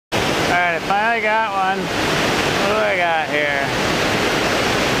Alright, I finally got one. What do I got here?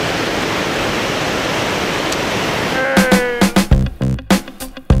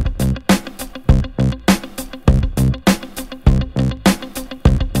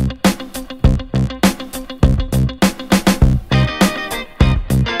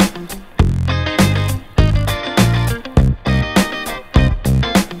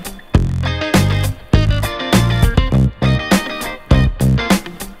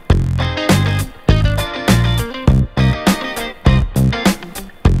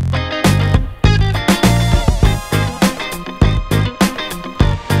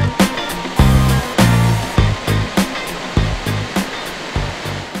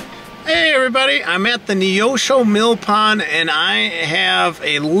 Everybody, I'm at the Neosho Mill Pond and I have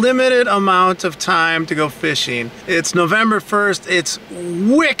a limited amount of time to go fishing. It's November 1st. It's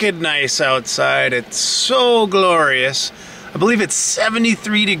wicked nice outside. It's so glorious. I believe it's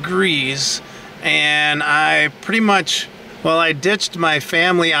 73 degrees and I pretty much, well, I ditched my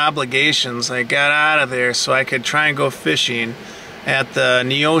family obligations. I got out of there so I could try and go fishing at the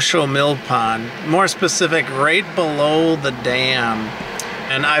Neosho Mill Pond. More specific, right below the dam.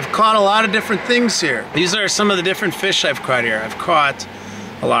 And I've caught a lot of different things here. These are some of the different fish I've caught here. I've caught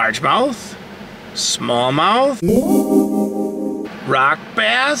a largemouth, smallmouth, rock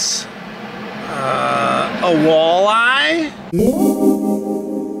bass, a walleye,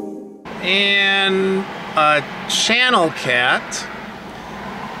 and a channel cat,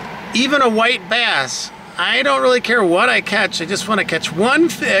 even a white bass. I don't really care what I catch. I just want to catch one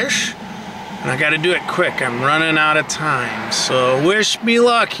fish. And I gotta do it quick. I'm running out of time. So wish me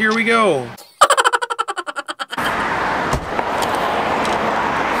luck. Here we go.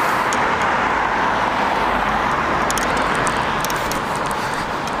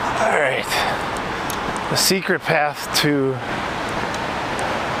 Alright. The secret path to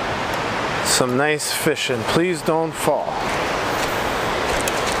some nice fishing. Please don't fall.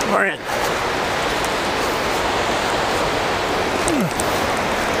 We're in.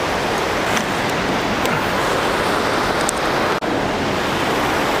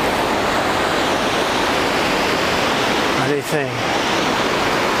 Thing.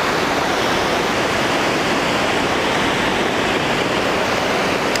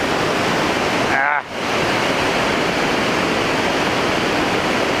 Ah.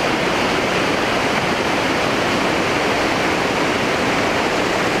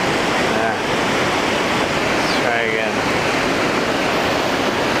 Let's try again.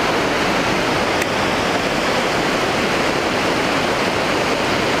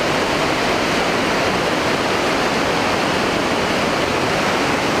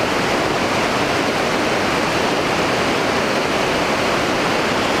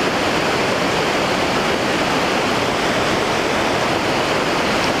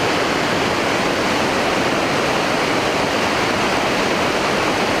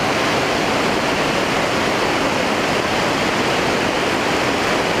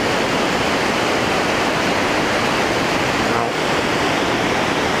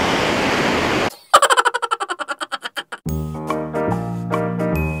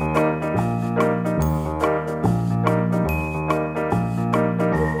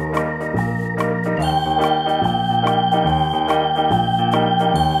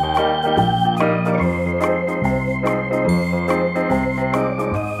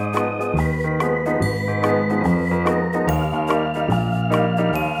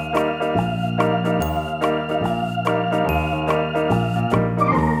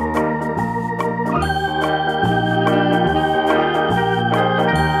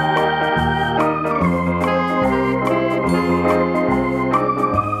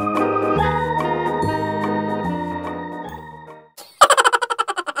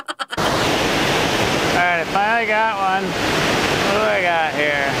 I got one. What do I got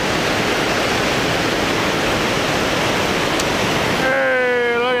here?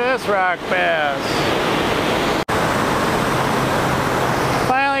 Hey, look at this rock bass.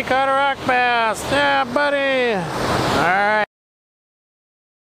 Finally caught a rock bass. Yeah, buddy. Alright.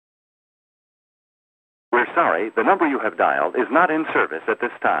 We're sorry, the number you have dialed is not in service at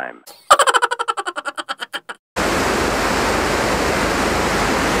this time.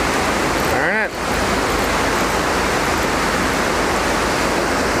 Darn it.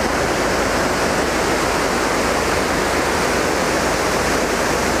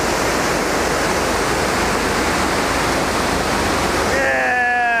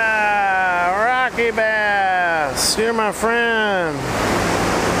 Bass, you're my friend.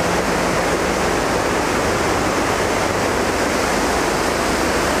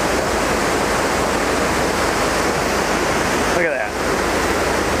 Look at that.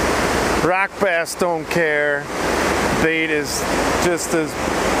 Rock bass don't care. Bait is just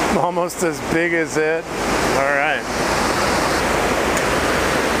almost as big as it. All right.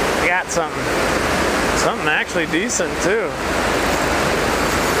 I got something. Something actually decent too.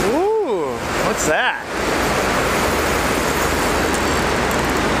 Ooh, what's that?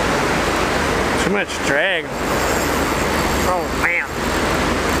 Too much drag. Oh man.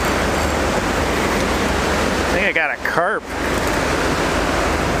 I think I got a carp.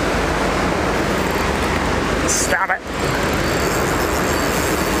 Stop it.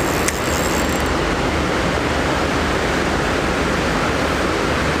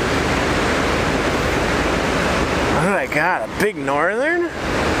 What did I got? A big northern? I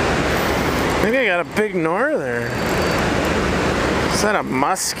think I got a big northern. Is that a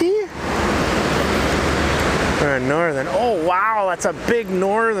muskie? Or a northern? Oh wow, that's a big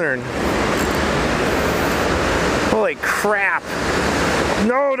northern. Holy crap.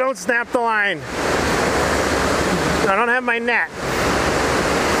 No, don't snap the line. I don't have my net.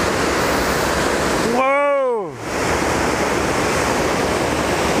 Whoa!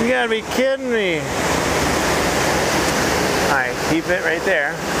 You gotta be kidding me. Alright, keep it right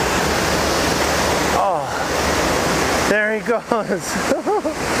there. Oh, there he goes.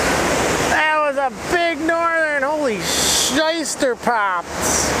 That was a big northern. Holy shyster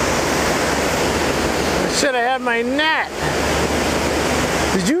pops. I should have had my net.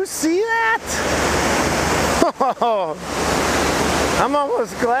 Did you see that? Oh, I'm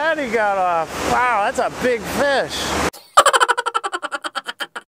almost glad he got off. Wow, that's a big fish.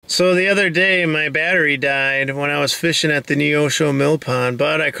 So the other day my battery died when I was fishing at the Neosho Mill Pond,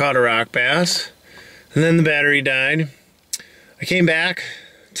 but I caught a rock bass. And then the battery died. I came back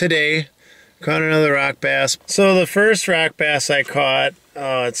today, caught another rock bass. So the first rock bass I caught,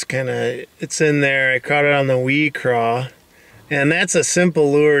 it's in there. I caught it on the wee craw. And that's a simple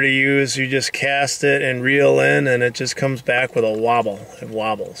lure to use. You just cast it and reel in and it just comes back with a wobble. It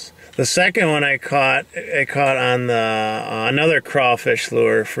wobbles. The second one I caught on the another crawfish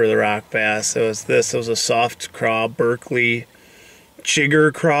lure for the rock bass. It was a soft craw, Berkley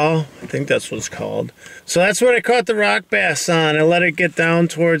Chigger craw. I think that's what it's called. So that's what I caught the rock bass on. I let it get down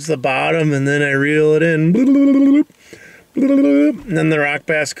towards the bottom and then I reel it in. And then the rock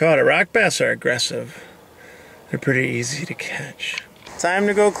bass caught it. Rock bass are aggressive. They're pretty easy to catch. Time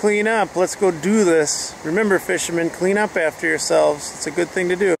to go clean up. Let's go do this. Remember, fishermen, clean up after yourselves. It's a good thing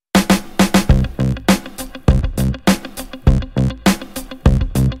to do.